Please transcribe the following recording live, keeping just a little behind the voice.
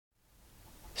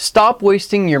Stop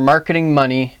wasting your marketing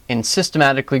money and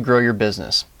systematically grow your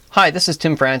business. Hi, this is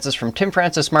Tim Francis from Tim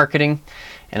Francis Marketing,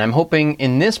 and I'm hoping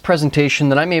in this presentation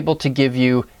that I'm able to give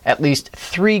you at least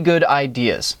 3 good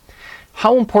ideas.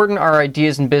 How important are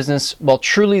ideas in business? Well,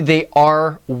 truly they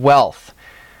are wealth.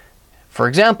 For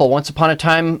example, once upon a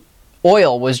time,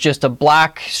 oil was just a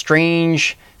black,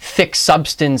 strange, thick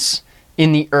substance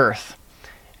in the earth.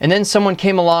 And then someone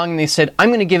came along and they said, I'm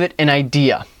going to give it an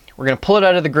idea. We're going to pull it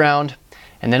out of the ground.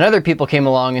 And then other people came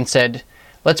along and said,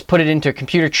 let's put it into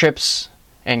computer chips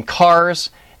and cars.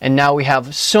 And now we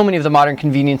have so many of the modern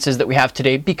conveniences that we have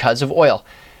today because of oil.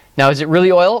 Now, is it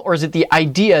really oil, or is it the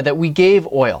idea that we gave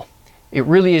oil? It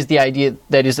really is the idea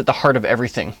that is at the heart of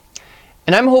everything.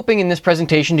 And I'm hoping in this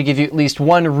presentation to give you at least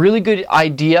one really good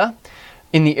idea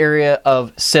in the area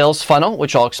of sales funnel,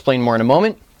 which I'll explain more in a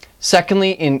moment.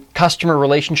 Secondly, in customer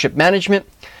relationship management.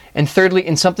 And thirdly,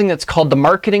 in something that's called the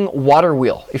Marketing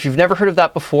Waterwheel. If you've never heard of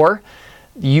that before,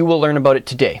 you will learn about it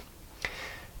today.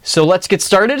 So let's get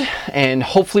started, and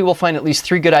hopefully we'll find at least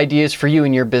 3 good ideas for you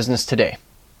in your business today.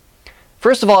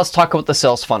 First of all, let's talk about the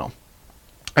sales funnel.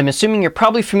 I'm assuming you're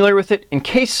probably familiar with it. In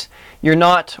case you're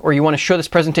not, or you want to show this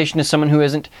presentation to someone who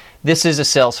isn't, this is a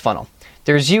sales funnel.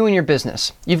 There's you and your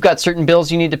business. You've got certain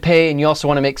bills you need to pay, and you also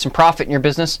want to make some profit in your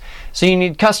business. So you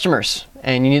need customers,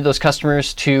 and you need those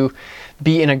customers to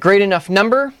be in a great enough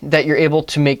number that you're able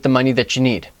to make the money that you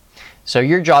need. So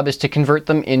your job is to convert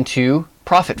them into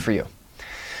profit for you.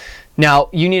 Now,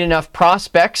 you need enough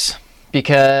prospects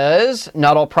because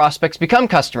not all prospects become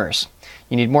customers.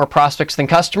 You need more prospects than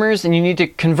customers, and you need to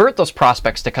convert those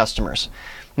prospects to customers.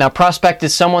 Now, prospect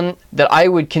is someone that I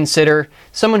would consider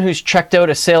someone who's checked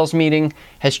out a sales meeting,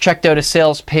 has checked out a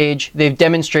sales page. They've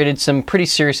demonstrated some pretty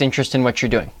serious interest in what you're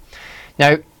doing.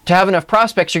 Now, to have enough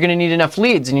prospects, you're going to need enough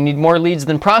leads, and you need more leads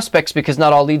than prospects because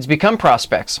not all leads become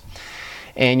prospects.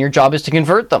 And your job is to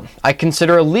convert them. I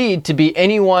consider a lead to be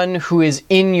anyone who is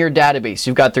in your database.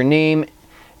 You've got their name,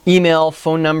 email,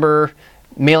 phone number,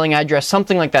 mailing address,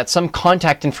 something like that, some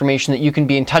contact information that you can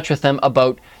be in touch with them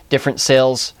about different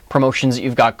sales promotions that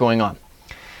you've got going on.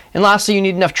 And lastly, you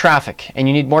need enough traffic, and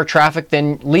you need more traffic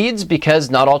than leads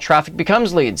because not all traffic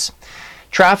becomes leads.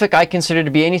 Traffic I consider to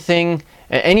be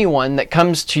anyone that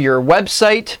comes to your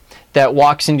website, that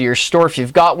walks into your store if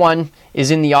you've got one,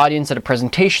 is in the audience at a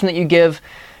presentation that you give,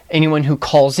 anyone who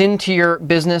calls into your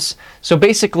business. So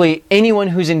basically, anyone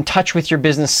who's in touch with your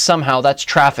business somehow, that's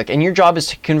traffic. And your job is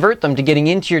to convert them to getting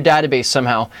into your database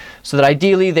somehow, so that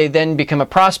ideally they then become a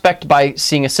prospect by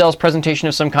seeing a sales presentation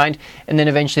of some kind, and then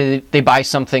eventually they buy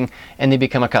something and they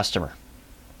become a customer.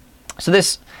 So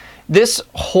this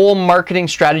whole marketing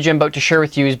strategy I'm about to share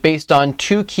with you is based on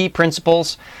 2 key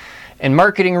principles. And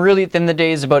marketing really at the end of the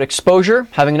day is about exposure,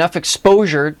 having enough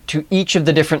exposure to each of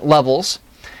the different levels.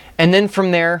 And then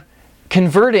from there,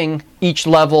 converting each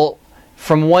level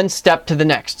from one step to the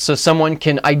next, so someone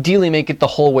can ideally make it the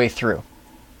whole way through.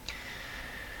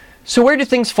 So where do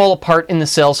things fall apart in the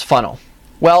sales funnel?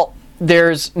 Well,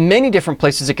 there's many different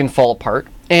places it can fall apart.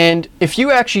 And if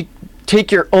you actually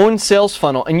take your own sales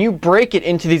funnel and you break it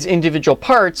into these individual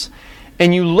parts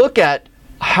and you look at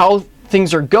how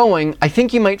things are going, I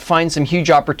think you might find some huge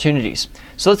opportunities.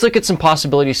 So let's look at some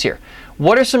possibilities here.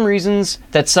 What are some reasons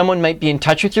that someone might be in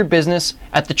touch with your business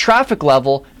at the traffic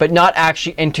level, but not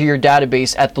actually enter your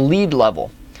database at the lead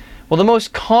level? Well, the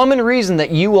most common reason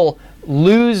that you will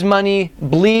lose money,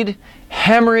 bleed,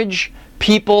 hemorrhage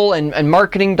people and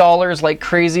marketing dollars like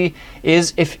crazy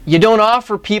is if you don't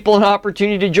offer people an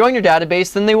opportunity to join your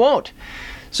database, then they won't.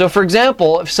 So for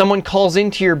example, if someone calls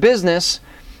into your business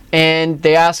and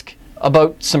they ask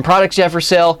about some products you have for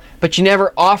sale, but you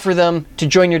never offer them to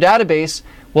join your database,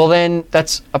 well then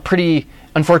that's a pretty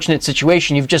unfortunate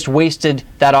situation. You've just wasted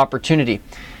that opportunity.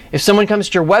 If someone comes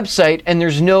to your website and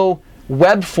there's no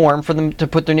web form for them to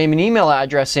put their name and email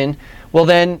address in, well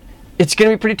then it's going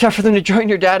to be pretty tough for them to join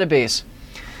your database.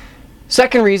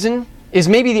 Second reason is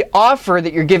maybe the offer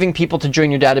that you're giving people to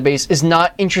join your database is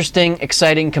not interesting,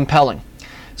 exciting, compelling.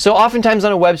 So oftentimes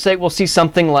on a website we'll see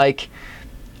something like,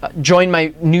 join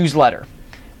my newsletter.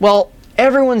 Well,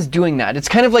 everyone's doing that. It's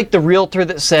kind of like the realtor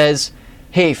that says,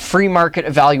 hey, free market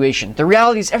evaluation. The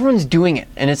reality is everyone's doing it,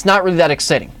 and it's not really that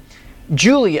exciting.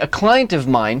 Julie, a client of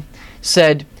mine,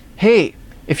 said, hey,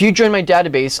 if you join my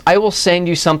database, I will send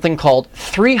you something called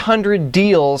 300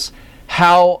 Deals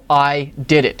How I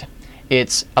Did It.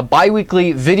 It's a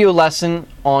bi-weekly video lesson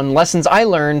on lessons I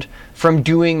learned from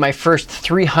doing my first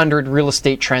 300 real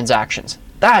estate transactions.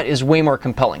 That is way more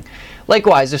compelling.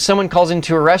 Likewise, if someone calls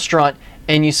into a restaurant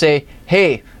and you say,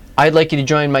 hey, I'd like you to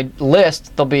join my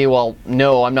list, they'll be, well,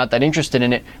 no, I'm not that interested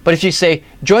in it. But if you say,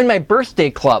 join my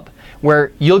birthday club,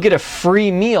 where you'll get a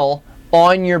free meal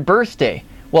on your birthday,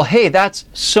 well, hey, that's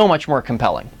so much more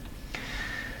compelling.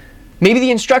 Maybe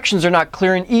the instructions are not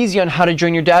clear and easy on how to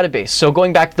join your database. So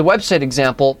going back to the website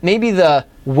example, maybe the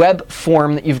web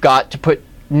form that you've got to put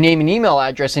name and email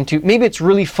address into, maybe it's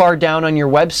really far down on your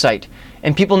website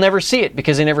and people never see it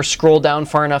because they never scroll down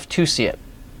far enough to see it.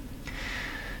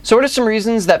 So what are some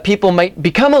reasons that people might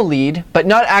become a lead but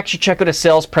not actually check out a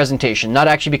sales presentation, not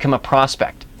actually become a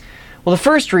prospect? Well, the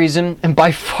first reason, and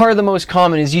by far the most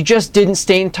common, is you just didn't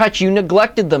stay in touch. You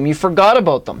neglected them. You forgot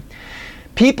about them.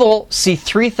 People see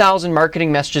 3,000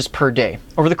 marketing messages per day.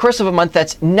 Over the course of a month,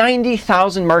 that's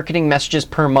 90,000 marketing messages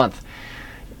per month.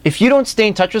 If you don't stay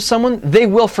in touch with someone, they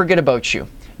will forget about you.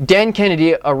 Dan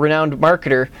Kennedy, a renowned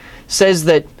marketer, says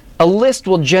that a list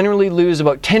will generally lose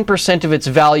about 10% of its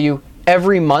value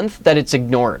every month that it's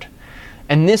ignored.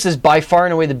 And this is by far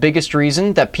and away the biggest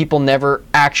reason that people never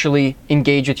actually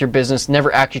engage with your business,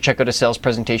 never actually check out a sales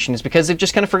presentation, is because they've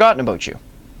just kind of forgotten about you.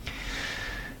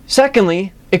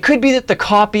 Secondly, it could be that the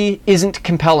copy isn't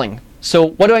compelling. So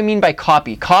what do I mean by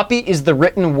copy? Copy is the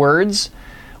written words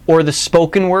or the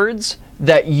spoken words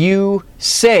that you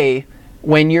say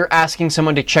when you're asking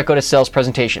someone to check out a sales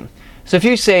presentation. So if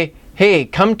you say, hey,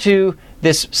 come to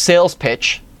this sales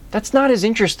pitch, that's not as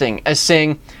interesting as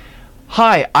saying,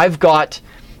 hi, I've got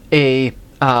a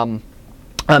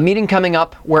meeting coming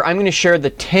up where I'm going to share the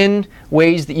 10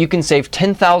 ways that you can save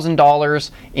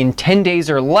 $10,000 in 10 days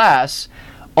or less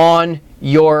on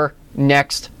your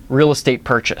next real estate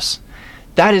purchase.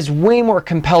 That is way more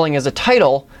compelling as a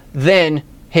title than,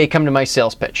 hey, come to my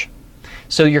sales pitch.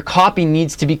 So your copy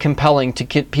needs to be compelling to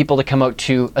get people to come out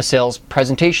to a sales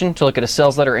presentation, to look at a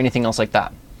sales letter, or anything else like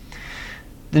that.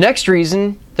 The next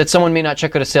reason that someone may not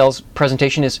check out a sales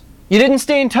presentation is you didn't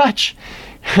stay in touch.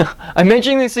 I'm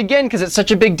mentioning this again because it's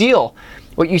such a big deal.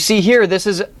 What you see here, this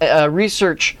is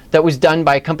research that was done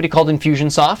by a company called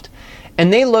Infusionsoft,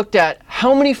 and they looked at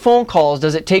how many phone calls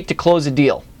does it take to close a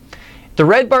deal. The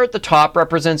red bar at the top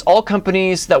represents all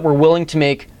companies that were willing to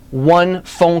make one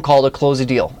phone call to close a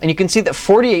deal. And you can see that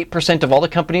 48% of all the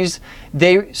companies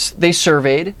they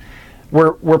surveyed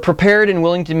were prepared and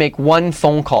willing to make one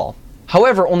phone call.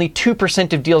 However, only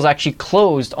 2% of deals actually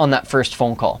closed on that first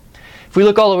phone call. If we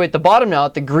look all the way at the bottom now,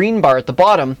 at the green bar at the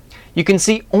bottom, you can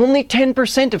see only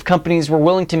 10% of companies were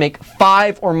willing to make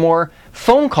 5 or more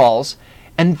phone calls,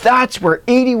 and that's where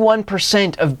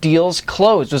 81% of deals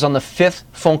closed, was on the 5th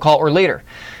phone call or later.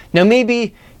 Now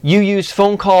maybe you use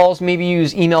phone calls, maybe you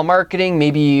use email marketing,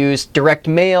 maybe you use direct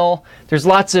mail. There's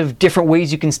lots of different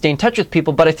ways you can stay in touch with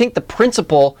people, but I think the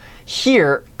principle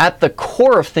here at the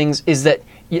core of things is that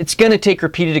it's going to take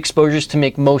repeated exposures to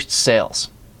make most sales.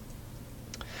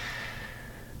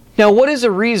 Now, what is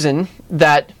a reason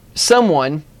that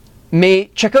someone may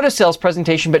check out a sales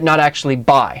presentation but not actually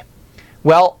buy?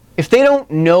 Well, if they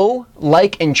don't know,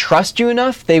 like, and trust you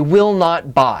enough, they will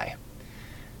not buy.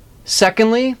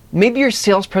 Secondly, maybe your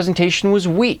sales presentation was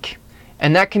weak,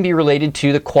 and that can be related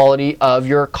to the quality of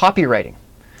your copywriting.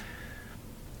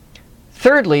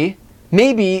 Thirdly,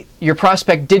 maybe your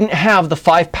prospect didn't have the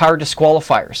 5 Power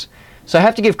Disqualifiers. So I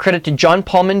have to give credit to John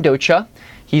Paul Mendoza.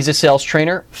 He's a sales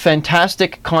trainer.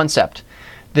 Fantastic concept,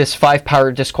 this 5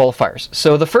 Power Disqualifiers.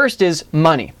 So the first is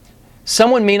money.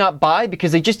 Someone may not buy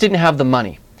because they just didn't have the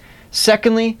money.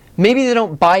 Secondly, maybe they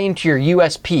don't buy into your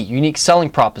USP, unique selling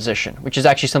proposition, which is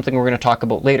actually something we're going to talk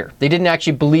about later. They didn't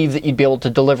actually believe that you'd be able to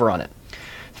deliver on it.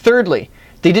 Thirdly,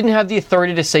 they didn't have the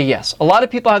authority to say yes. A lot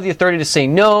of people have the authority to say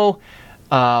no,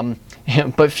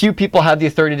 but few people have the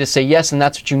authority to say yes, and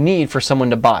that's what you need for someone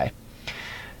to buy.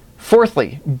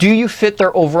 Fourthly, do you fit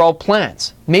their overall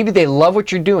plans? Maybe they love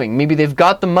what you're doing. Maybe they've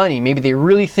got the money. Maybe they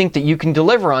really think that you can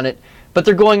deliver on it, but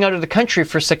they're going out of the country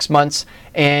for 6 months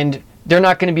and they're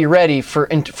not going to be ready for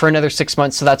another 6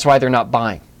 months, so that's why they're not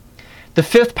buying. The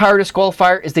 5th Power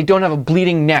Disqualifier is they don't have a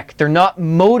bleeding neck. They're not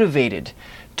motivated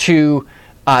to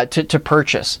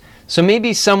purchase. So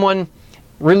maybe someone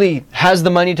really has the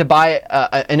money to buy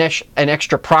an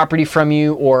extra property from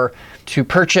you or to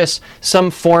purchase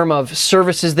some form of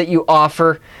services that you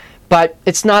offer, but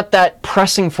it's not that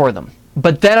pressing for them.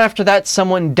 But then after that,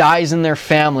 someone dies in their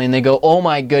family and they go, oh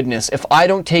my goodness, if I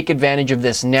don't take advantage of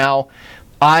this now,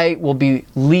 I will be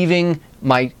leaving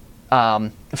my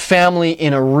family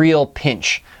in a real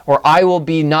pinch, or I will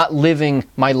be not living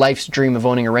my life's dream of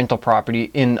owning a rental property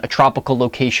in a tropical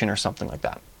location or something like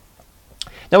that.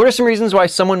 Now, what are some reasons why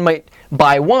someone might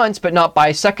buy once but not buy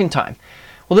a second time?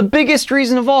 Well, the biggest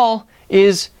reason of all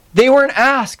is they weren't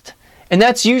asked. And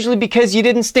that's usually because you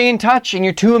didn't stay in touch and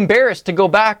you're too embarrassed to go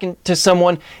back to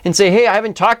someone and say, hey, I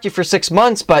haven't talked to you for 6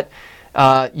 months, but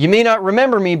you may not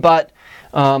remember me, but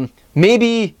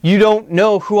maybe you don't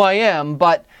know who I am,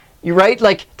 but you're right.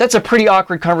 Like, that's a pretty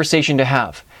awkward conversation to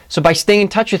have. So by staying in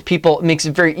touch with people, it makes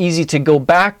it very easy to go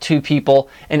back to people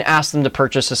and ask them to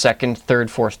purchase a second,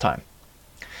 third, fourth time.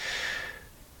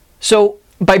 So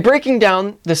by breaking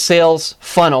down the sales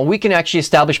funnel, we can actually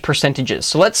establish percentages.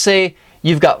 So let's say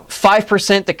you've got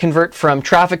 5% that convert from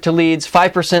traffic to leads,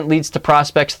 5% leads to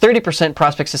prospects, 30%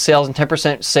 prospects to sales, and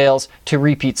 10% sales to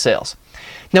repeat sales.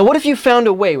 Now, what if you found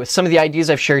a way with some of the ideas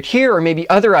I've shared here, or maybe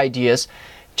other ideas,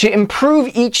 to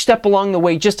improve each step along the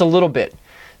way just a little bit?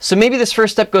 So maybe this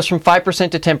first step goes from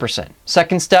 5% to 10%.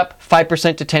 Second step,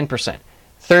 5% to 10%.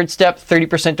 Third step,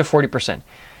 30% to 40%.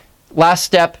 Last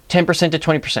step, 10% to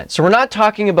 20%. So we're not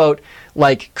talking about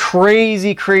like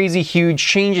crazy huge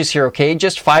changes here, okay?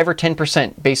 Just 5 or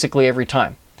 10% basically every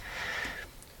time.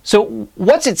 So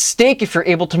what's at stake if you're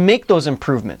able to make those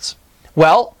improvements?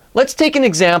 Well, let's take an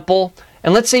example,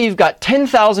 and let's say you've got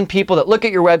 10,000 people that look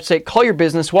at your website, call your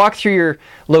business, walk through your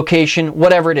location,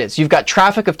 whatever it is. You've got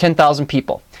traffic of 10,000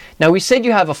 people. Now, we said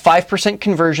you have a 5%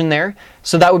 conversion there,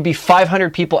 so that would be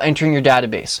 500 people entering your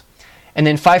database. And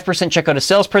then 5% check out a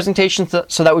sales presentation,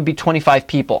 so that would be 25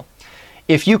 people.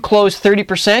 If you close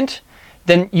 30%,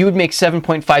 then you would make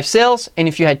 7.5 sales, and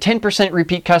if you had 10%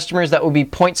 repeat customers, that would be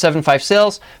 0.75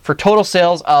 sales for total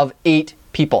sales of 8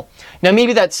 people. Now,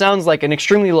 maybe that sounds like an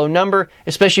extremely low number,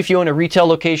 especially if you own a retail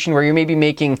location where you're maybe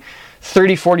making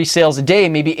 30, 40 sales a day.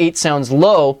 Maybe 8 sounds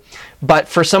low, but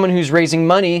for someone who's raising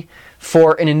money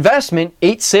for an investment,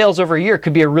 8 sales over a year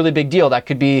could be a really big deal. That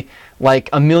could be like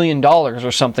 $1 million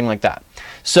or something like that.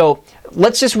 So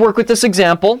let's just work with this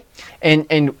example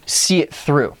and see it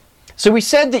through. So we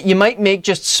said that you might make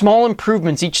just small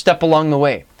improvements each step along the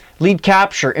way. Lead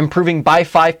capture, improving by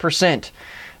 5%.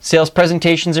 Sales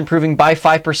presentations improving by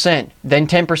 5%, then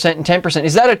 10% and 10%.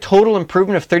 Is that a total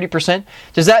improvement of 30%?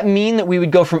 Does that mean that we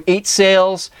would go from 8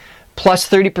 sales plus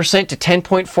 30% to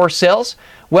 10.4 sales?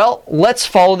 Well, let's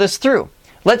follow this through.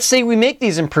 Let's say we make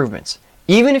these improvements.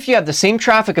 Even if you have the same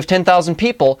traffic of 10,000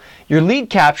 people, your lead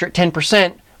capture at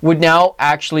 10% would now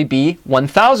actually be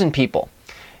 1,000 people.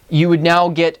 You would now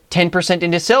get 10%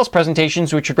 into sales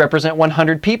presentations, which would represent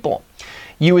 100 people.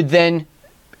 You would then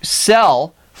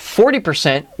sell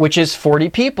 40%, which is 40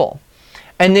 people.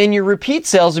 And then your repeat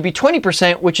sales would be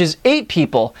 20%, which is 8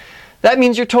 people. That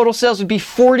means your total sales would be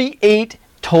 48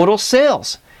 total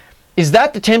sales. Is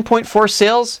that the 10.4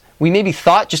 sales we maybe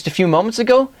thought just a few moments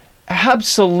ago?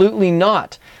 Absolutely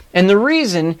not. And the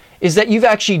reason is that you've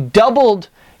actually doubled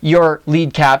your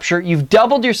lead capture, you've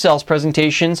doubled your sales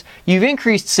presentations, you've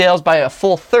increased sales by a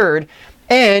full third,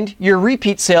 and your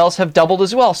repeat sales have doubled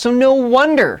as well. So no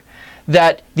wonder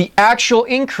that the actual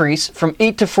increase from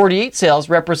 8 to 48 sales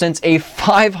represents a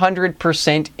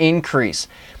 500% increase.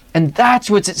 And that's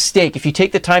what's at stake if you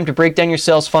take the time to break down your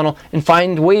sales funnel and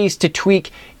find ways to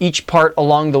tweak each part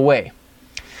along the way.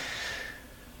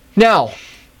 Now,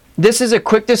 this is a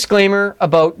quick disclaimer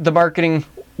about the Marketing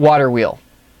Waterwheel.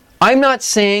 I'm not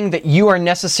saying that you are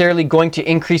necessarily going to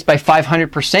increase by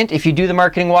 500% if you do the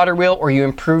Marketing Waterwheel or you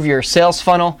improve your sales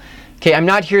funnel. Okay, I'm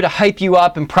not here to hype you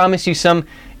up and promise you some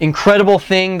incredible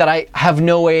thing that I have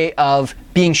no way of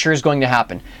being sure is going to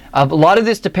happen. A lot of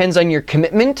this depends on your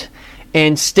commitment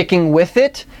and sticking with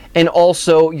it, and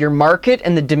also your market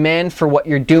and the demand for what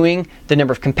you're doing, the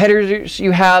number of competitors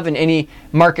you have, and any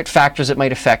market factors that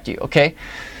might affect you, okay?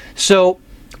 So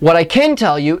what I can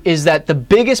tell you is that the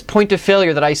biggest point of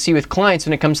failure that I see with clients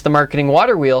when it comes to the Marketing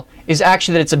Waterwheel is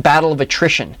actually that it's a battle of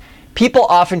attrition. People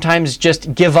oftentimes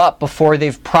just give up before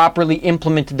they've properly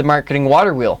implemented the Marketing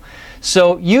Waterwheel.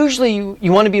 So usually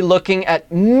you want to be looking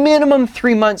at minimum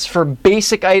 3 months for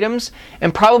basic items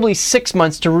and probably 6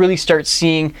 months to really start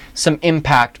seeing some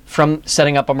impact from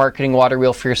setting up a Marketing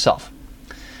Waterwheel for yourself.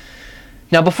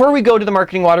 Now, before we go to the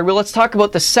Marketing Waterwheel, let's talk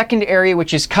about the second area,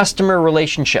 which is customer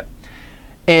relationship.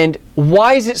 And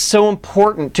why is it so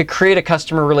important to create a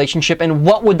customer relationship, and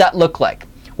what would that look like?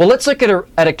 Well, let's look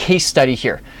at a case study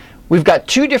here. We've got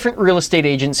 2 different real estate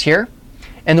agents here.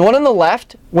 And the one on the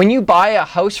left, when you buy a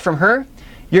house from her,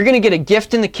 you're going to get a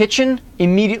gift in the kitchen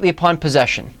immediately upon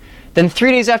possession. Then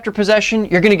 3 days after possession,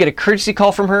 you're going to get a courtesy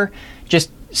call from her,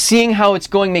 just seeing how it's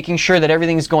going, making sure that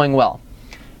everything is going well.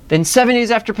 Then 7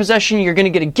 days after possession, you're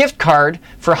going to get a gift card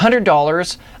for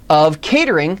 $100 of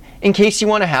catering in case you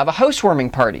want to have a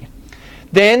housewarming party.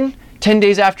 Then 10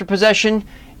 days after possession,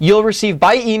 you'll receive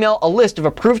by email a list of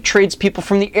approved tradespeople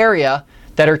from the area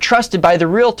that are trusted by the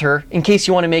realtor in case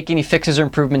you want to make any fixes or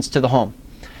improvements to the home.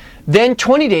 Then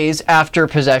 20 days after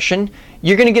possession,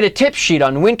 you're going to get a tip sheet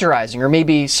on winterizing or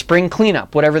maybe spring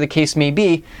cleanup, whatever the case may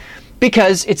be,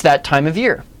 because it's that time of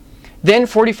year. Then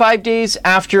 45 days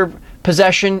after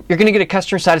possession, you're going to get a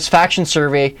customer satisfaction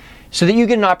survey so that you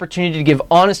get an opportunity to give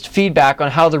honest feedback on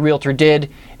how the realtor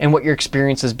did and what your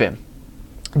experience has been.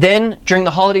 Then during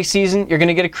the holiday season, you're going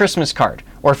to get a Christmas card,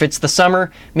 or if it's the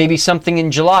summer, maybe something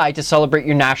in July to celebrate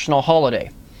your national holiday.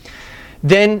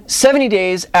 Then 70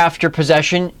 days after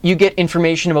possession, you get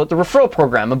information about the referral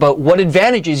program, about what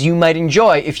advantages you might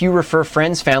enjoy if you refer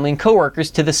friends, family, and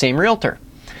coworkers to the same realtor.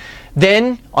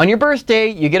 Then on your birthday,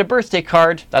 you get a birthday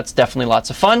card. That's definitely lots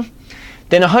of fun.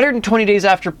 Then 120 days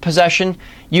after possession,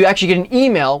 you actually get an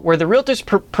email where the realtor's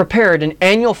prepared an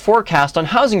annual forecast on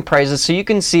housing prices so you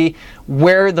can see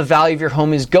where the value of your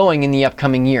home is going in the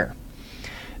upcoming year.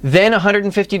 Then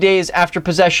 150 days after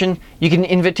possession, you get an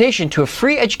invitation to a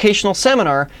free educational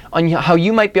seminar on how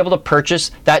you might be able to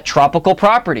purchase that tropical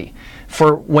property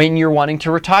for when you're wanting to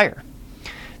retire.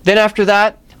 Then after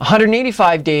that,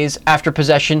 185 days after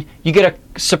possession, you get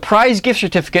a surprise gift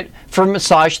certificate for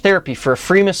massage therapy, for a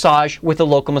free massage with a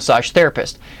local massage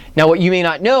therapist. Now, what you may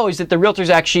not know is that the realtor's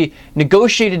actually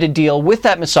negotiated a deal with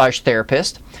that massage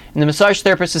therapist, and the massage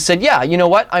therapist has said, yeah, you know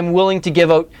what, I'm willing to give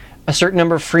out a certain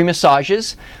number of free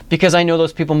massages because I know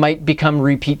those people might become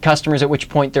repeat customers, at which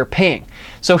point they're paying.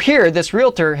 So here, this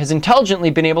realtor has intelligently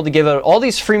been able to give out all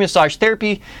these free massage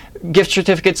therapy gift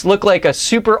certificates, look like a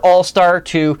super all-star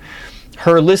to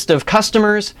her list of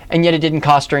customers, and yet it didn't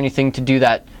cost her anything to do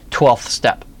that 12th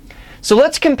step. So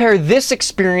let's compare this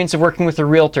experience of working with a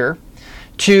realtor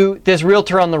to this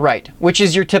realtor on the right, which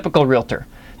is your typical realtor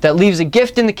that leaves a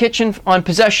gift in the kitchen on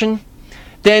possession,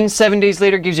 then 7 days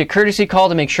later gives you a courtesy call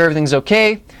to make sure everything's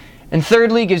okay, and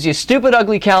thirdly gives you a stupid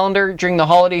ugly calendar during the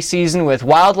holiday season with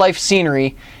wildlife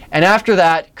scenery, and after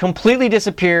that completely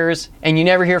disappears and you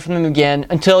never hear from them again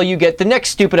until you get the next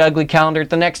stupid ugly calendar at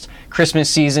the next Christmas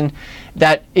season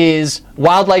that is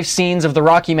wildlife scenes of the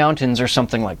Rocky Mountains or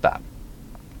something like that.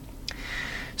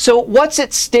 So what's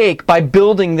at stake by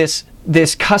building this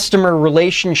customer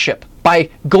relationship, by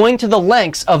going to the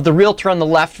lengths of the realtor on the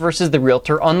left versus the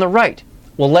realtor on the right?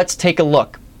 Well, let's take a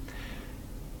look.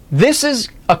 This is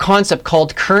a concept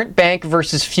called current bank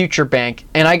versus future bank,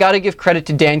 and I got to give credit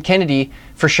to Dan Kennedy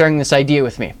for sharing this idea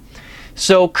with me.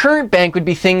 So current bank would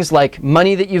be things like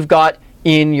money that you've got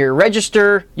in your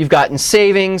register, you've got in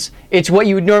savings. It's what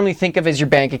you would normally think of as your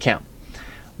bank account.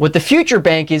 What the future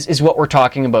bank is what we're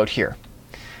talking about here.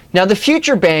 Now, the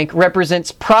future bank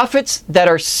represents profits that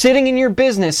are sitting in your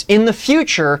business in the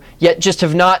future, yet just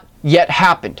have not yet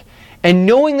happened. And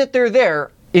knowing that they're there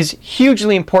is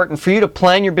hugely important for you to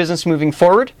plan your business moving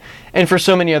forward and for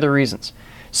so many other reasons.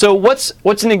 So what's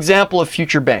an example of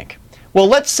future bank? Well,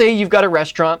 let's say you've got a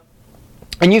restaurant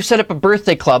and you've set up a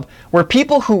birthday club where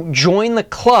people who join the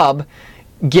club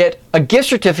get a gift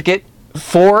certificate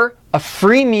for a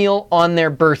free meal on their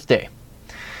birthday.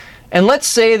 And let's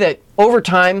say that over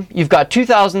time you've got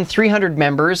 2,300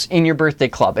 members in your birthday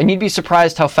club, and you'd be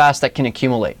surprised how fast that can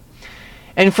accumulate.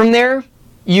 And from there,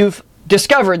 you've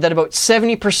discovered that about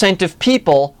 70% of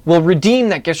people will redeem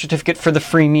that gift certificate for the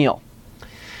free meal.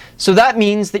 So that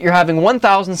means that you're having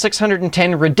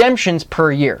 1,610 redemptions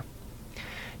per year.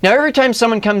 Now, every time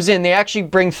someone comes in, they actually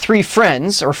bring 3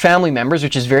 friends or family members,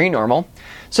 which is very normal.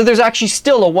 So there's actually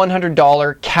still a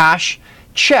 $100 cash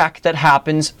check that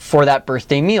happens for that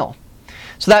birthday meal.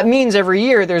 So that means every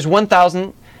year there's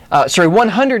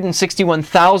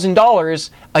 $161,000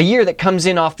 a year that comes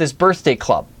in off this birthday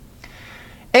club.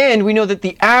 And we know that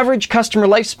the average customer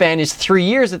lifespan is 3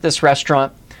 years at this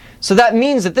restaurant. So that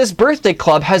means that this birthday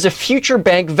club has a future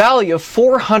bank value of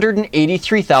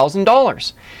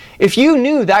 $483,000. If you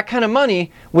knew that kind of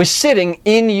money was sitting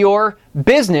in your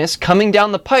business coming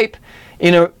down the pipe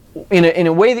in a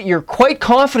way that you're quite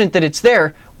confident that it's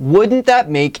there, wouldn't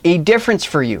that make a difference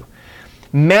for you?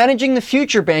 Managing the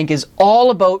future bank is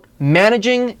all about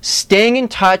managing, staying in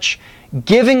touch,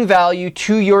 giving value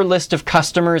to your list of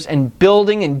customers, and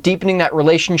building and deepening that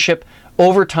relationship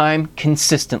over time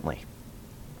consistently.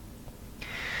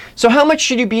 So how much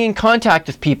should you be in contact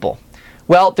with people?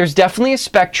 Well, there's definitely a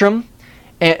spectrum,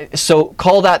 so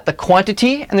call that the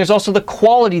quantity, and there's also the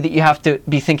quality that you have to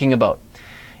be thinking about.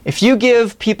 If you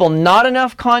give people not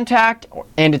enough contact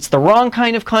and it's the wrong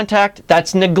kind of contact,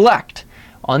 that's neglect.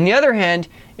 On the other hand,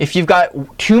 if you've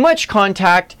got too much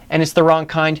contact and it's the wrong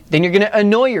kind, then you're going to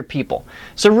annoy your people.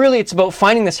 So really it's about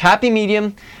finding this happy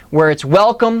medium where it's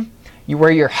welcome,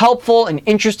 where you're helpful and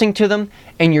interesting to them,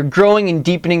 and you're growing and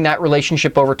deepening that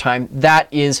relationship over time. That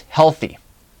is healthy.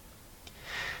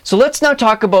 So let's now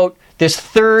talk about this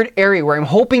third area where I'm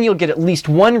hoping you'll get at least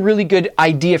one really good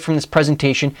idea from this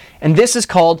presentation, and this is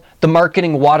called the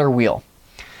Marketing Waterwheel.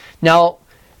 Now,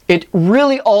 it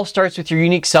really all starts with your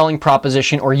unique selling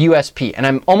proposition, or USP, and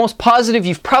I'm almost positive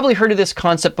you've probably heard of this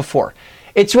concept before.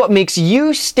 It's what makes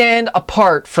you stand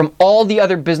apart from all the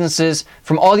other businesses,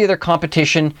 from all the other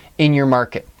competition in your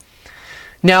market.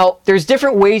 Now, there's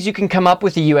different ways you can come up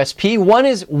with a USP. One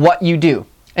is what you do.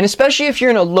 And especially if you're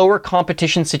in a lower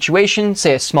competition situation,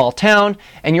 say a small town,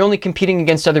 and you're only competing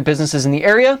against other businesses in the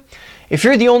area, if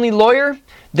you're the only lawyer,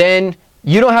 then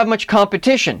you don't have much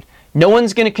competition. No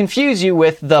one's going to confuse you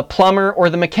with the plumber or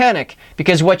the mechanic,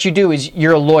 because what you do is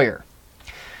you're a lawyer.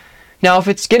 Now, if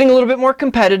it's getting a little bit more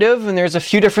competitive and there's a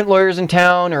few different lawyers in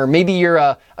town, or maybe you're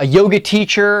a yoga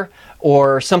teacher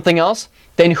or something else,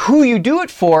 then who you do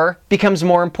it for becomes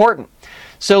more important.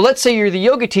 So let's say you're the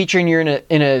yoga teacher and you're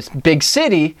in a big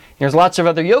city, there's lots of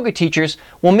other yoga teachers.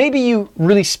 Well, maybe you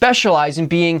really specialize in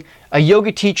being a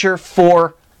yoga teacher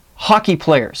for hockey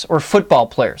players or football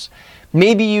players.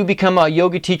 Maybe you become a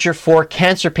yoga teacher for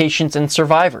cancer patients and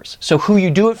survivors. So who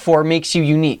you do it for makes you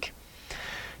unique.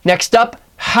 Next up,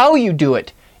 how you do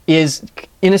it is,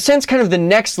 in a sense, kind of the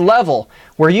next level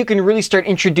where you can really start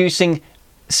introducing,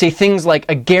 say, things like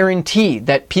a guarantee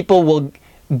that people will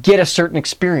get a certain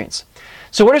experience.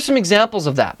 So what are some examples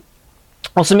of that?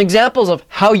 Well, some examples of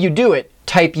how you do it,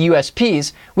 type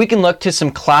USPs, we can look to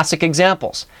some classic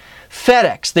examples.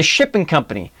 FedEx, the shipping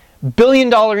company,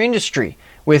 billion-dollar industry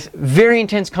with very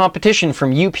intense competition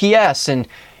from UPS and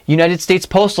United States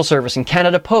Postal Service and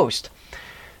Canada Post.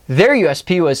 Their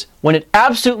USP was when it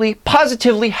absolutely,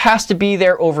 positively has to be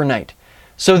there overnight.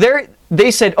 So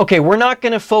they said, okay, we're not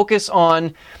going to focus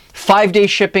on 5-day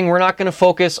shipping. We're not going to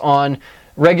focus on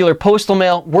regular postal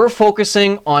mail. We're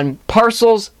focusing on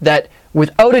parcels that,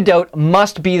 without a doubt,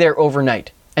 must be there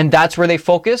overnight. And that's where they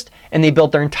focused, and they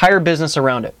built their entire business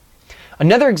around it.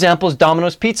 Another example is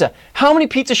Domino's Pizza. How many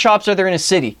pizza shops are there in a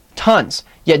city? Tons.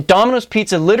 Yet Domino's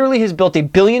Pizza literally has built a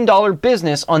billion-dollar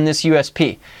business on this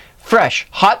USP. Fresh,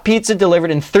 hot pizza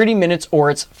delivered in 30 minutes or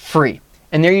it's free.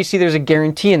 And there you see there's a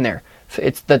guarantee in there.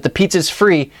 It's that the pizza is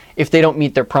free if they don't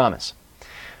meet their promise.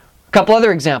 A couple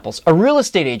other examples. A real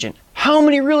estate agent. How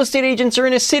many real estate agents are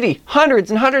in a city?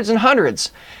 Hundreds and hundreds and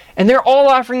hundreds. And they're all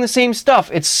offering the same stuff.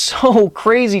 It's so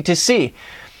crazy to see.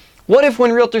 What if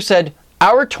one realtor said,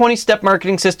 our 20-step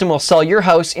marketing system will sell your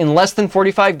house in less than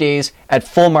 45 days at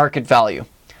full market value?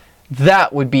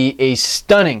 That would be a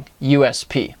stunning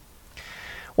USP.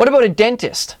 What about a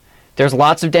dentist? There's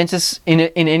lots of dentists in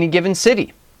any given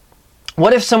city.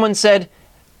 What if someone said,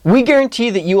 we guarantee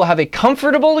that you will have a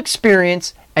comfortable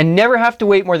experience and never have to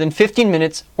wait more than 15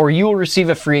 minutes or you will receive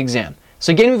a free exam?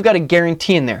 So again, we've got a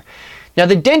guarantee in there. Now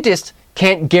the dentist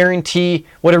can't guarantee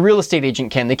what a real estate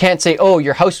agent can. They can't say, oh,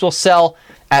 your house will sell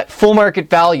at full market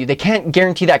value. They can't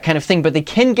guarantee that kind of thing, but they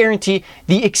can guarantee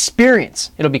the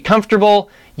experience. It'll be comfortable,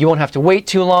 you won't have to wait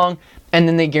too long, and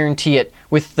then they guarantee it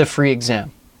with the free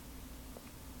exam.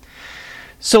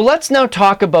 So let's now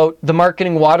talk about the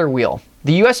Marketing Waterwheel.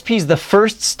 The USP is the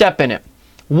first step in it.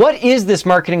 What is this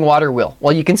Marketing Waterwheel?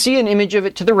 Well, you can see an image of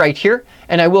it to the right here,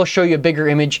 and I will show you a bigger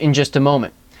image in just a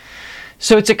moment.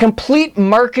 So it's a complete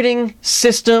marketing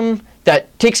system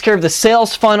that takes care of the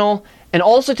sales funnel and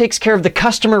also takes care of the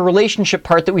customer relationship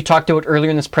part that we talked about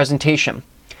earlier in this presentation.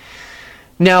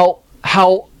 Now,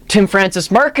 how Tim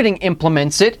Francis Marketing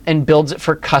implements it and builds it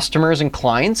for customers and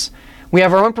clients, we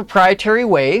have our own proprietary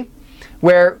way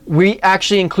where we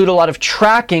actually include a lot of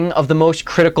tracking of the most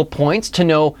critical points to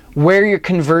know where your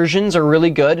conversions are really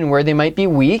good and where they might be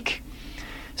weak.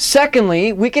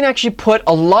 Secondly, we can actually put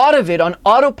a lot of it on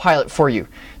autopilot for you.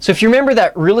 So if you remember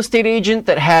that real estate agent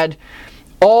that had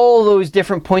all those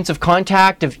different points of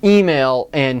contact of email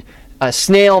and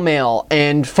snail mail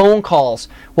and phone calls,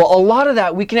 well, a lot of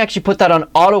that, we can actually put that on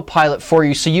autopilot for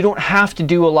you so you don't have to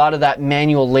do a lot of that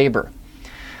manual labor.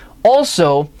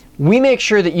 Also, we make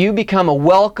sure that you become a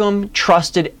welcome,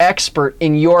 trusted expert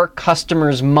in your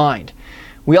customer's mind.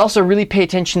 We also really pay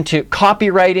attention to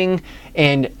copywriting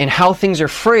and how things are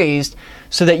phrased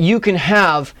so that you can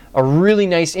have a really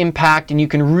nice impact and you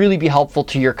can really be helpful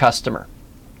to your customer.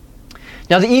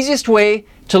 Now, the easiest way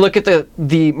to look at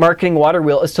the Marketing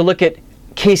Waterwheel is to look at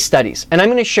case studies. And I'm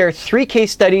going to share 3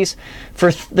 case studies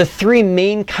for the 3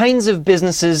 main kinds of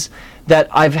businesses that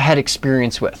I've had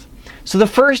experience with. So the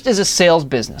first is a sales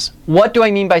business. What do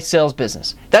I mean by sales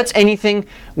business? That's anything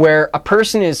where a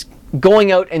person is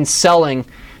going out and selling,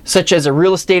 such as a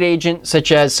real estate agent,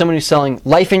 such as someone who's selling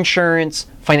life insurance,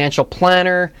 financial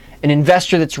planner, an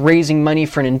investor that's raising money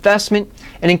for an investment.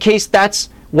 And in case that's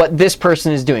what this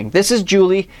person is doing. This is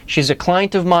Julie. She's a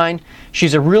client of mine.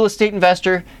 She's a real estate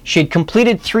investor. She had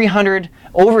completed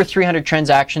over 300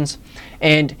 transactions,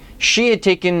 and she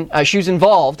was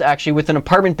involved actually with an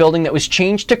apartment building that was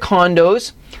changed to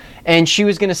condos, and she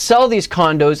was going to sell these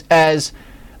condos as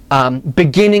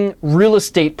beginning real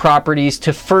estate properties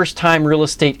to first-time real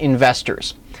estate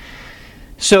investors.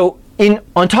 So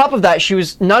on top of that, she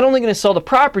was not only going to sell the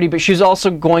property, but she was also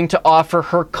going to offer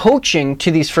her coaching to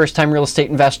these first-time real estate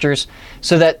investors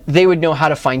so that they would know how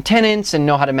to find tenants and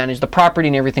know how to manage the property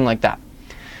and everything like that.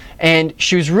 And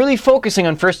she was really focusing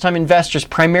on first-time investors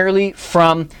primarily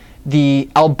from the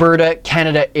Alberta,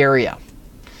 Canada area.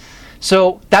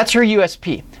 So that's her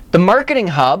USP. The marketing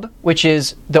hub, which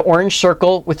is the orange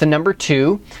circle with the number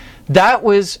 2, that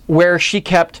was where she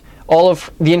kept all of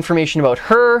the information about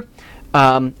her,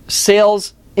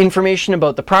 sales information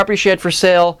about the property she had for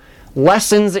sale,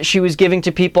 lessons that she was giving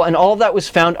to people, and all of that was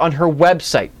found on her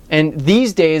website. And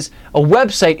these days, a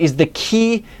website is the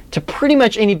key to pretty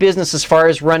much any business as far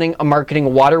as running a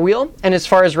marketing water wheel and as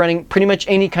far as running pretty much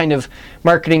any kind of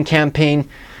marketing campaign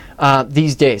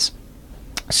these days.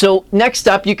 So next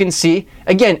up, you can see,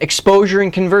 again, exposure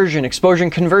and conversion. Exposure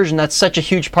and conversion, that's such a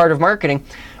huge part of marketing.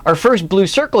 Our first blue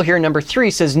circle here, number 3,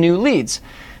 says new leads.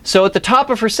 So at the top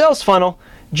of her sales funnel,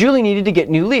 Julie needed to get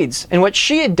new leads. And what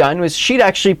she had done was she'd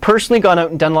actually personally gone out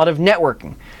and done a lot of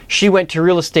networking. She went to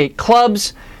real estate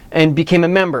clubs and became a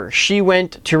member. She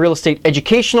went to real estate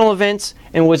educational events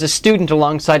and was a student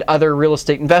alongside other real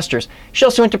estate investors. She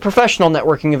also went to professional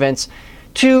networking events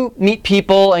to meet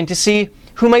people and to see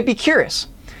who might be curious.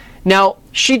 Now,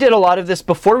 she did a lot of this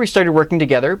before we started working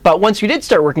together, but once we did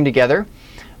start working together,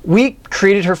 we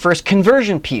created her first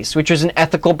conversion piece, which was an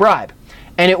ethical bribe.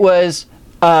 And it was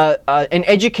an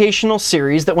educational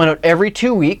series that went out every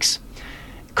 2 weeks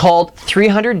called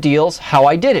 300 Deals, How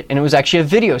I Did It. And it was actually a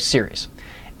video series.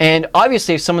 And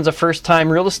obviously, if someone's a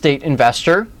first-time real estate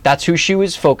investor, that's who she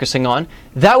was focusing on.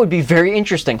 That would be very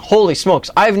interesting. Holy smokes,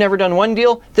 I've never done one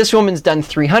deal. This woman's done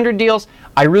 300 deals.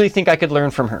 I really think I could learn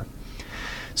from her.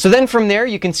 So then from there,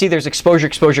 you can see there's exposure,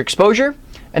 exposure, exposure.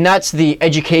 And that's the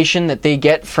education that they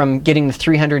get from getting the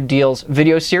 300 Deals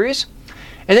video series.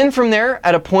 And then from there,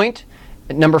 at a point,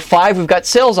 at number 5, we've got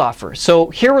sales offers. So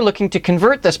here we're looking to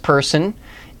convert this person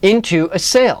into a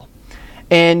sale.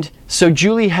 And so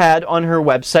Julie had on her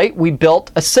website, we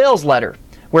built a sales letter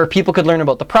where people could learn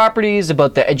about the properties,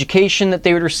 about the education that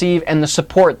they would receive, and the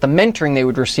support, the mentoring they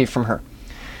would receive from her.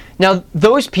 Now,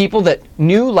 those people that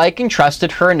knew, liked, and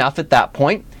trusted her enough at that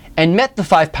point and met the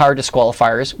 5 Power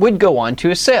Disqualifiers would go on to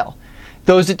a sale.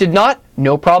 Those that did not,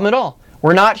 no problem at all.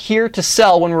 We're not here to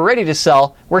sell when we're ready to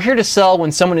sell. We're here to sell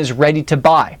when someone is ready to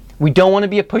buy. We don't want to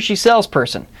be a pushy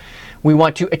salesperson. We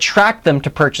want to attract them to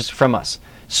purchase from us.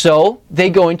 So they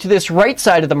go into this right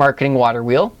side of the marketing water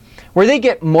wheel where they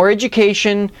get more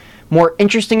education, more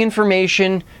interesting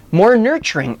information, more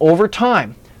nurturing over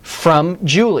time from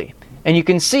Julie. And you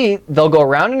can see they'll go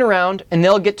around and around and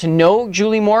they'll get to know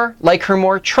Julie more, like her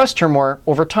more, trust her more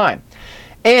over time.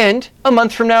 And a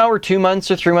month from now or 2 months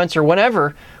or 3 months or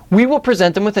whatever, we will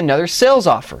present them with another sales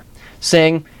offer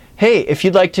saying, hey, if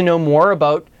you'd like to know more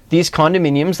about these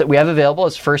condominiums that we have available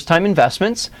as first-time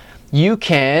investments, you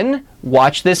can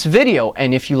watch this video.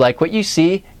 And if you like what you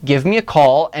see, give me a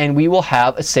call and we will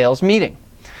have a sales meeting.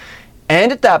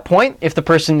 And at that point, if the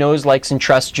person knows, likes, and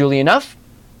trusts Julie enough,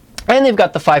 and they've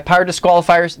got the 5 Power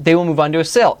Disqualifiers, they will move on to a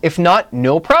sale. If not,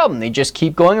 no problem. They just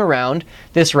keep going around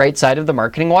this right side of the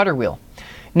marketing water wheel.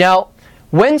 Now,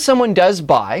 when someone does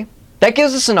buy, that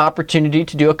gives us an opportunity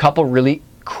to do a couple really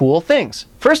cool things.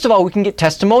 First of all, we can get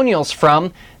testimonials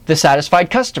from the satisfied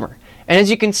customer. And as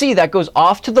you can see, that goes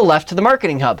off to the left to the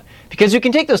marketing hub because we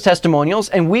can take those testimonials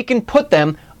and we can put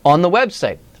them on the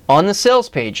website, on the sales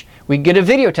page. We can get a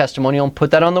video testimonial and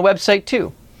put that on the website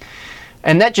too.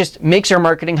 And that just makes our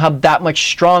marketing hub that much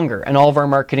stronger and all of our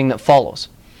marketing that follows.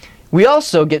 We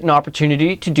also get an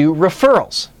opportunity to do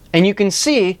referrals. And you can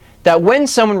see that when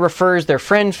someone refers their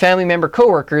friend, family member,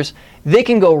 coworkers, they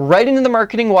can go right into the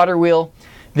marketing water wheel.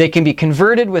 They can be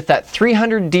converted with that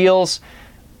 300 Deals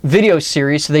video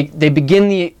series. So they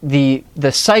begin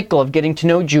the cycle of getting to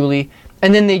know Julie,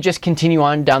 and then they just continue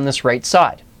on down this right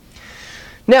side.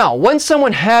 Now, once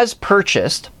someone has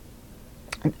purchased,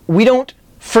 we don't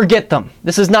forget them.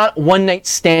 This is not one night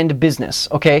stand business,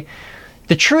 okay?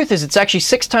 The truth is it's actually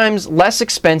 6 times less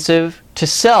expensive to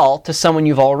sell to someone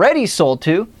you've already sold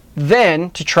to than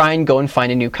to try and go and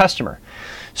find a new customer.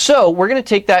 So we're going to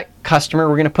take that customer,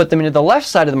 we're going to put them into the left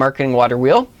side of the marketing water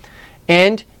wheel,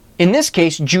 and in this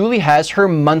case, Julie has her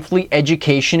monthly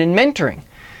education and mentoring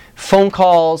phone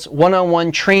calls,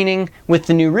 one-on-one training with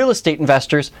the new real estate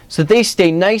investors so that they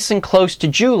stay nice and close to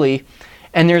Julie,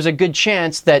 and there's a good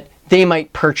chance that they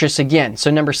might purchase again.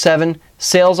 So number 7,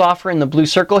 sales offer in the blue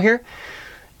circle here.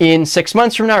 In 6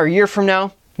 months from now or a year from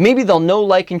now, maybe they'll know,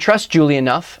 like, and trust Julie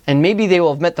enough, and maybe they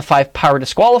will have met the 5 Power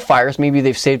Disqualifiers. Maybe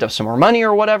they've saved up some more money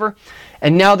or whatever,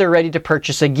 and now they're ready to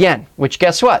purchase again, which,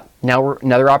 guess what? Now we're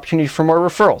another opportunity for more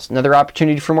referrals, another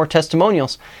opportunity for more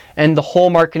testimonials, and the whole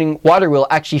marketing water wheel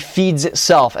actually feeds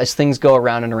itself as things go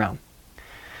around and around.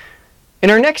 In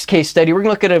our next case study, we're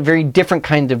going to look at a very different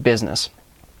kind of business.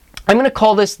 I'm going to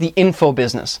call this the info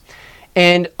business.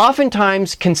 And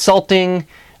oftentimes consulting,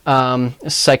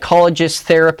 psychologists,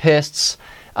 therapists,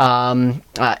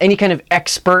 any kind of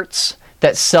experts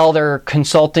that sell their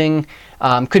consulting,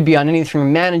 could be on anything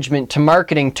from management to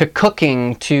marketing to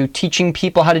cooking to teaching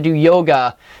people how to do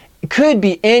yoga. It could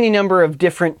be any number of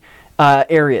different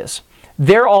areas.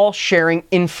 They're all sharing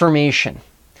information.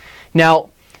 Now,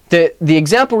 the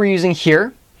example we're using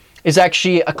here is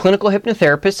actually a clinical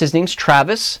hypnotherapist. His name's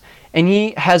Travis, and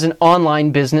he has an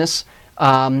online business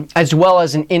as well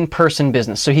as an in-person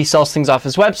business. So he sells things off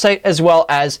his website as well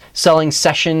as selling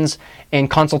sessions and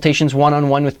consultations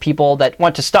one-on-one with people that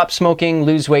want to stop smoking,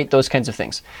 lose weight, those kinds of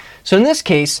things. So in this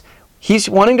case, he's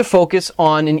wanting to focus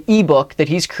on an ebook that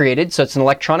he's created. So it's an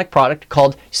electronic product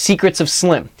called Secrets of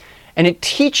Slim. And it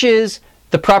teaches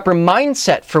the proper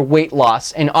mindset for weight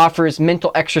loss and offers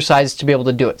mental exercises to be able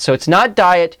to do it. So it's not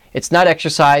diet, it's not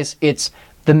exercise, it's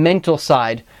the mental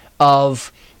side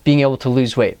of being able to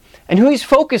lose weight. And who he's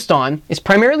focused on is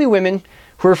primarily women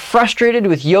who are frustrated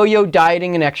with yo-yo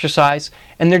dieting and exercise,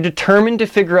 and they're determined to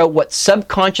figure out what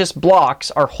subconscious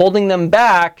blocks are holding them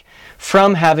back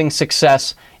from having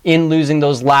success in losing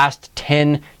those last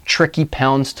 10 tricky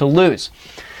pounds to lose.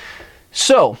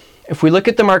 So, if we look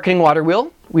at the Marketing Water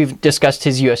Wheel, we've discussed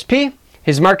his USP.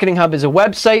 His Marketing Hub is a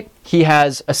website. He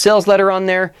has a sales letter on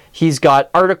there. He's got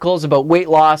articles about weight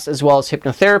loss as well as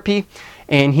hypnotherapy,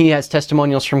 and he has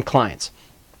testimonials from clients.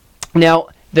 Now,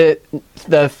 the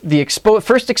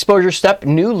first exposure step,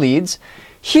 new leads,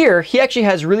 here he actually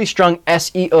has really strong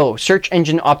SEO, search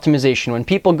engine optimization. When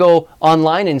people go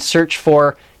online and search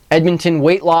for Edmonton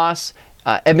weight loss,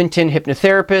 Edmonton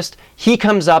hypnotherapist, he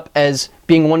comes up as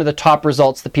being one of the top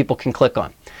results that people can click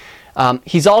on.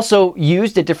 He's also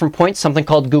used at different points something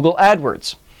called Google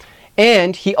AdWords.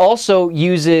 And he also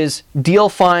uses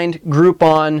DealFind,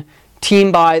 Groupon,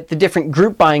 TeamBuy, the different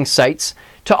group buying sites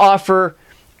to offer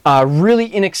really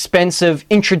inexpensive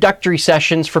introductory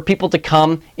sessions for people to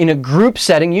come in a group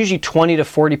setting, usually 20 to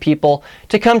 40 people,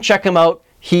 to come check him out.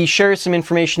 He shares some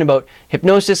information about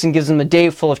hypnosis and gives them a day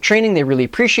full of training. They really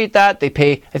appreciate that. They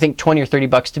pay, I think, 20 or 30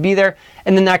 bucks to be there,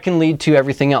 and then that can lead to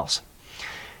everything else.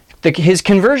 His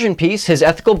conversion piece, his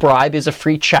ethical bribe, is a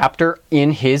free chapter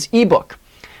in his ebook.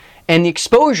 And the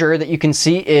exposure that you can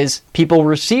see is people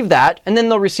receive that, and then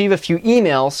they'll receive a few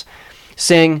emails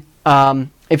saying,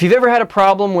 if you've ever had a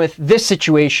problem with this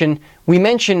situation, we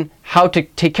mention how to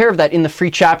take care of that in the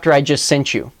free chapter I just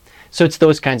sent you. So it's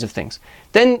those kinds of things.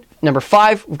 Then number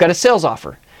 5, we've got a sales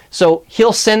offer. So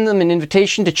he'll send them an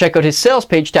invitation to check out his sales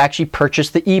page to actually purchase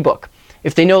the ebook.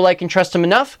 If they know, like, and trust him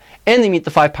enough, and they meet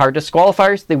the 5 Power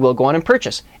Disqualifiers, they will go on and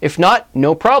purchase. If not,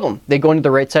 no problem. They go into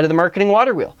the right side of the Marketing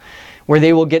Water Wheel, where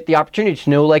they will get the opportunity to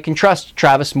know, like, and trust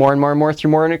Travis more and more and more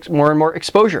through more and more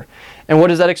exposure. And what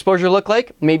does that exposure look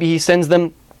like? Maybe he sends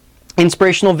them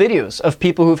inspirational videos of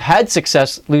people who've had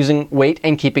success losing weight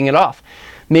and keeping it off.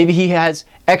 Maybe he has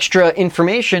extra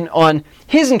information on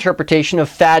his interpretation of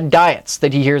fad diets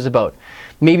that he hears about.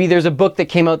 Maybe there's a book that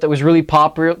came out that was really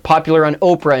popular on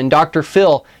Oprah and Dr.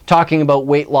 Phil talking about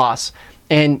weight loss,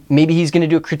 and maybe he's going to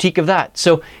do a critique of that.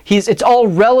 So it's all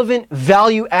relevant,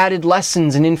 value-added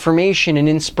lessons and information and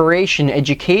inspiration,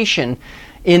 education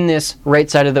in this right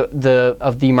side of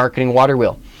the Marketing Water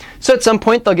Wheel. So at some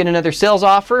point they'll get another sales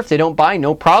offer. If they don't buy,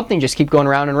 no problem. They just keep going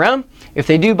around and around. If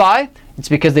they do buy, it's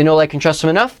because they know, like, and trust them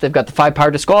enough. They've got the 5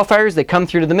 Power Disqualifiers. They come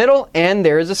through to the middle, and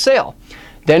there is a sale.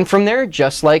 Then from there,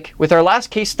 just like with our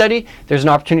last case study, there's an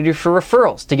opportunity for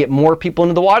referrals to get more people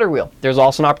into the water wheel. There's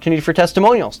also an opportunity for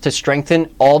testimonials to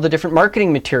strengthen all the different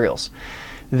marketing materials.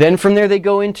 Then from there, they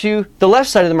go into the left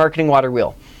side of the Marketing Water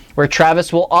Wheel, where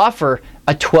Travis will offer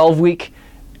a 12-week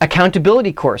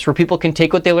accountability course where people can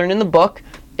take what they learn in the book,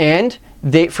 and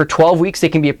for 12 weeks, they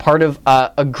can be a part of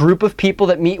a group of people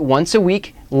that meet once a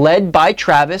week, led by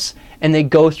Travis, and they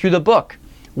go through the book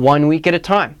 1 week at a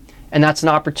time. And that's an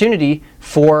opportunity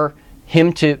for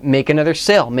him to make another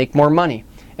sale, make more money.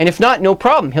 And if not, no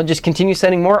problem. He'll just continue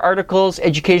sending more articles,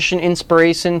 education,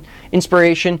 inspiration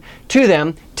to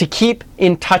them to keep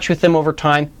in touch with them over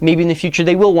time. Maybe in the future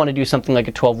they will want to do something like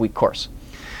a 12-week course.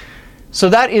 So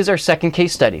that is our second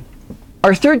case study.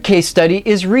 Our third case study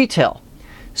is retail.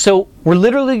 So we're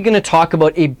literally going to talk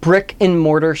about a brick and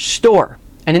mortar store.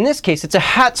 And in this case, it's a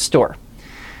hat store.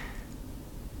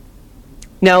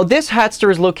 Now, this hat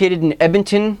store is located in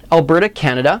Edmonton, Alberta,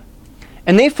 Canada,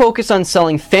 and they focus on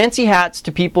selling fancy hats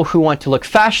to people who want to look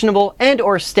fashionable and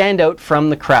or stand out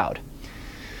from the crowd.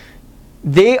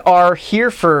 They are here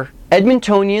for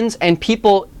Edmontonians and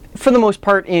people, for the most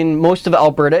part, in most of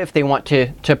Alberta if they want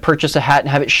to purchase a hat and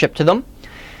have it shipped to them.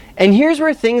 And here's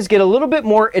where things get a little bit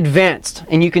more advanced,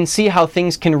 and you can see how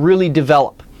things can really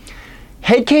develop.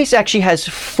 Headcase actually has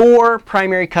 4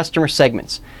 primary customer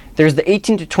segments. There's the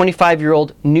 18 to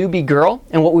 25-year-old newbie girl,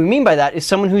 and what we mean by that is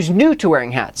someone who's new to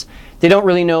wearing hats. They don't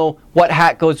really know what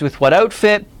hat goes with what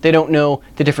outfit. They don't know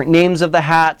the different names of the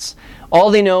hats. All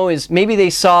they know is maybe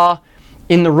they saw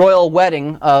in the royal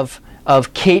wedding of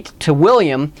Kate to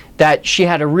William that she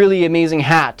had a really amazing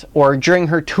hat, or during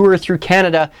her tour through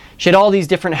Canada, she had all these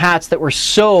different hats that were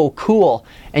so cool,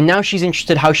 and now she's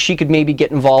interested how she could maybe get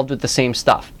involved with the same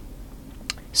stuff.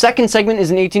 Second segment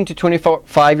is an 18 to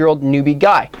 25-year-old newbie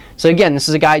guy. So again, this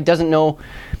is a guy who doesn't know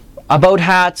about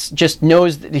hats, just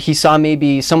knows that he saw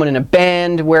maybe someone in a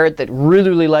band wear it that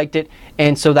really liked it,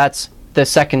 and so that's the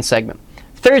second segment.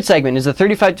 Third segment is a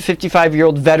 35 to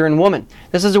 55-year-old veteran woman.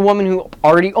 This is a woman who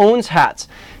already owns hats.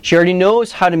 She already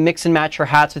knows how to mix and match her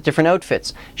hats with different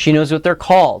outfits. She knows what they're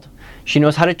called. She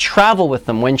knows how to travel with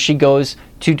them when she goes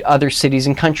to other cities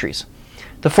and countries.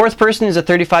 The fourth person is a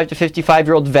 35 to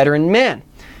 55-year-old veteran man.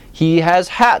 He has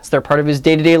hats. They're part of his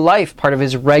day-to-day life, part of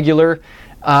his regular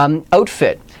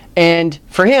outfit. And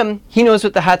for him, he knows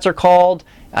what the hats are called.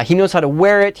 He knows how to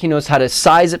wear it. He knows how to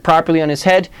size it properly on his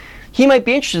head. He might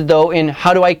be interested, though, in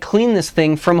how do I clean this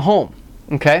thing from home,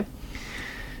 okay?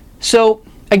 So,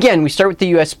 again, we start with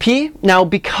the USP. Now,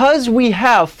 because we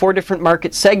have 4 different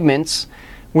market segments,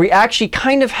 we actually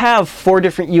kind of have 4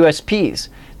 different USPs.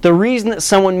 The reason that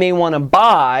someone may want to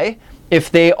buy, if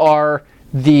they are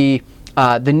the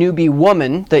newbie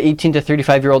woman, the 18 to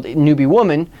 35-year-old newbie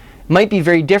woman, might be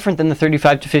very different than the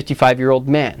 35 to 55-year-old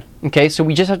man, okay? So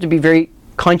we just have to be very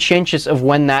conscientious of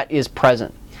when that is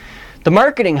present. The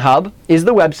Marketing Hub is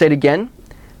the website again.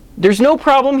 There's no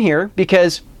problem here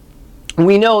because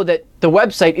we know that the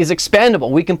website is expandable.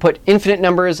 We can put infinite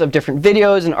numbers of different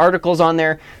videos and articles on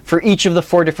there for each of the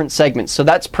 4 different segments, so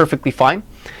that's perfectly fine.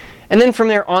 And then from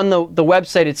there on the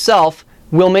website itself,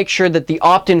 we'll make sure that the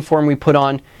opt-in form we put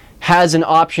on has an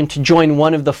option to join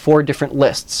one of the 4 different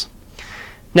lists.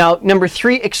 Now, number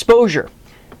 3, exposure.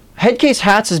 Headcase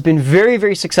Hats has been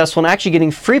very successful in actually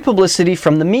getting free publicity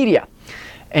from the media.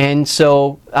 And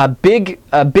so big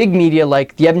media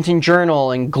like the Edmonton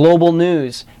Journal and Global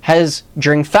News has,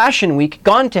 during Fashion Week,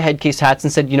 gone to Headcase Hats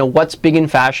and said, you know, what's big in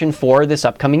fashion for this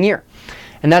upcoming year?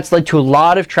 And that's led to a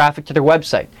lot of traffic to their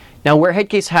website. Now, where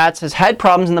Headcase Hats has had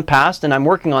problems in the past, and I'm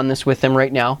working on this with them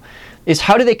right now, is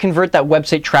how do they convert that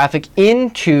website traffic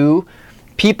into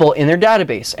people in their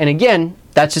database? And again,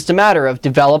 that's just a matter of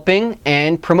developing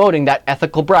and promoting that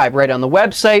ethical bribe right on the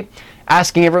website,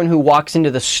 asking everyone who walks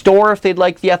into the store if they'd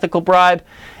like the ethical bribe,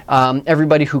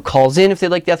 everybody who calls in if they'd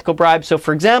like the ethical bribe. So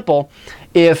for example,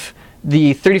 if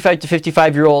the 35 to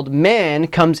 55-year-old man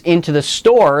comes into the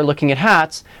store looking at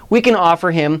hats, we can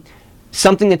offer him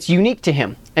something that's unique to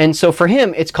him. And so for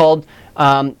him, it's called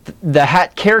the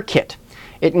Hat Care Kit.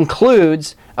 It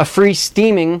includes a free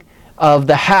steaming of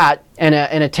the hat and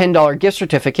a $10 gift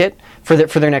certificate for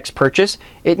their next purchase.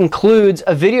 It includes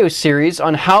a video series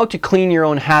on how to clean your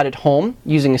own hat at home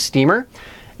using a steamer.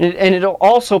 And it'll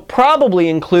also probably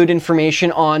include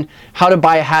information on how to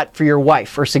buy a hat for your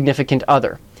wife or significant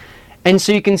other. And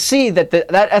so you can see that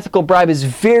that ethical bribe is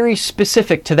very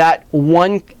specific to that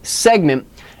one segment.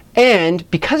 And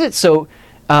because it's so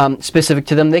specific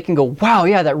to them, they can go, wow,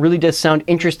 yeah, that really does sound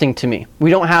interesting to me.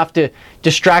 We don't have to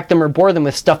distract them or bore them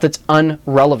with stuff that's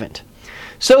irrelevant.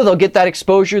 So they'll get that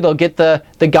exposure, they'll get the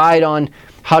guide on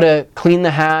how to clean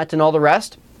the hat and all the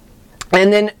rest.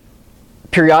 And then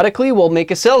periodically we'll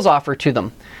make a sales offer to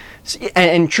them.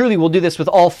 And truly we'll do this with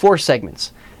all 4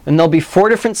 segments. And there'll be 4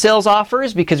 different sales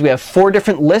offers because we have 4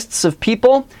 different lists of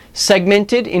people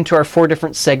segmented into our 4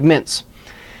 different segments.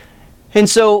 And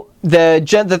so the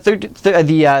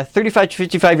 35 to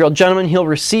 55-year-old gentleman, he'll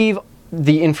receive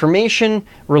the information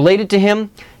related to him.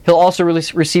 He'll also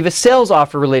receive a sales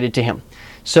offer related to him.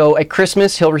 So at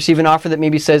Christmas, he'll receive an offer that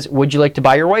maybe says, would you like to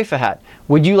buy your wife a hat?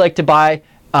 Would you like to buy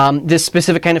this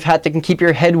specific kind of hat that can keep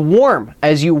your head warm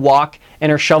as you walk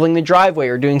and are shoveling the driveway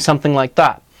or doing something like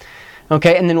that.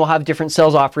 Okay, and then we'll have different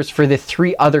sales offers for the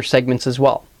 3 other segments as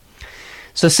well.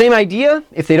 So same idea.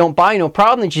 If they don't buy, no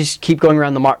problem. They just keep going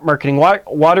around the marketing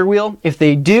water wheel. If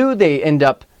they do, they end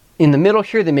up in the middle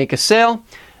here. They make a sale.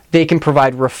 They can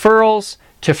provide referrals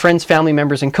to friends, family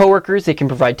members, and coworkers. They can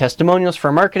provide testimonials for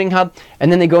a marketing hub.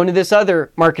 And then they go into this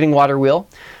other marketing water wheel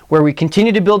where we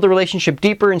continue to build the relationship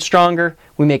deeper and stronger.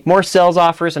 We make more sales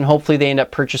offers, and hopefully they end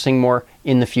up purchasing more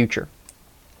in the future.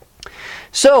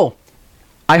 So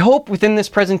I hope within this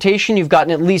presentation you've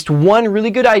gotten at least one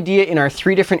really good idea in our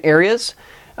 3 different areas,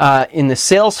 in the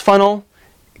sales funnel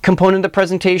component of the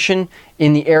presentation,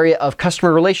 in the area of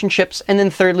customer relationships, and then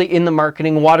thirdly in the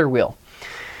marketing water wheel.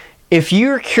 If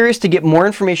you're curious to get more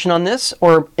information on this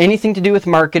or anything to do with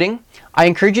marketing, I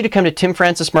encourage you to come to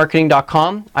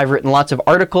timfrancismarketing.com. I've written lots of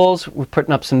articles, we're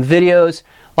putting up some videos,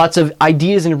 lots of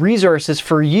ideas and resources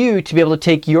for you to be able to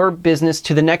take your business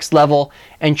to the next level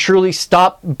and truly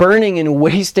stop burning and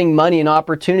wasting money and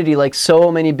opportunity like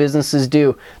so many businesses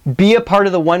do. Be a part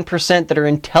of the 1% that are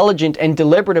intelligent and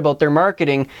deliberate about their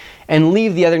marketing, and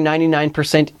leave the other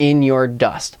 99% in your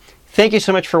dust. Thank you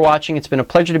so much for watching. It's been a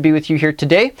pleasure to be with you here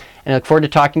today, and I look forward to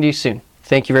talking to you soon.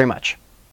 Thank you very much.